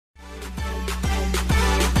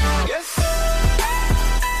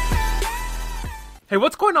Hey,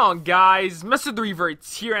 what's going on, guys?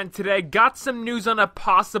 MrTheRevertz here, and today I got some news on a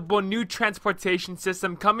possible new transportation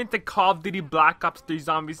system coming to Call of Duty Black Ops 3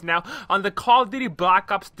 Zombies. Now, on the Call of Duty Black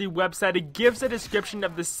Ops 3 website, it gives a description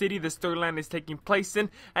of the city the storyline is taking place in,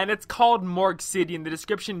 and it's called Morgue City, and the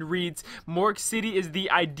description reads, Morgue City is the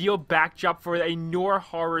ideal backdrop for a noir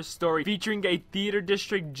horror story, featuring a theater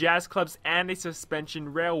district, jazz clubs, and a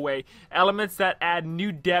suspension railway. Elements that add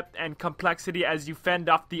new depth and complexity as you fend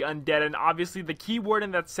off the undead, and obviously the key word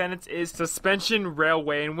in that sentence is suspension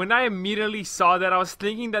railway. And when I immediately saw that, I was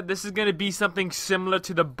thinking that this is going to be something similar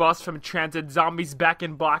to the bus from Transit Zombies back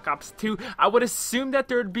in Black Ops 2. I would assume that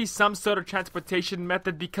there would be some sort of transportation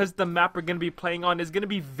method because the map we're going to be playing on is going to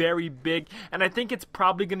be very big, and I think it's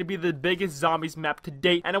probably going to be the biggest Zombies map to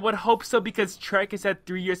date, and I would hope so because Trek has had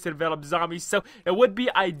 3 years to develop Zombies, so it would be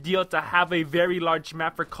ideal to have a very large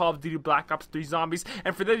map for Call of Duty Black Ops 3 Zombies.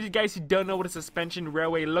 And for those of you guys who don't know what a suspension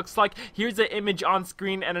railway looks like, here's an image on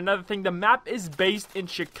screen. And another thing, the map is based in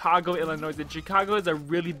Chicago, Illinois, and Chicago is a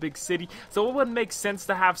really big city, so it would make sense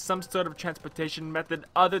to have some sort of transportation method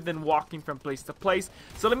other than walking from place to place.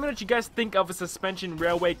 So let me know what you guys think of a suspension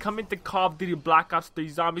railway coming to Call of Duty Black Ops 3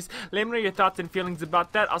 Zombies. Let me know your thoughts and feelings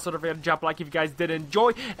about that. Also, don't forget to drop a like if you guys did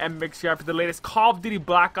enjoy, and make sure for the latest Call of Duty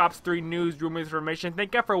Black Ops 3 news, rumors, information.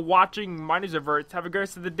 Thank you for watching. My name is MrTheRevertz. Have a great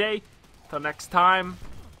rest of the day. Till next time,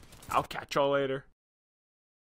 I'll catch y'all later.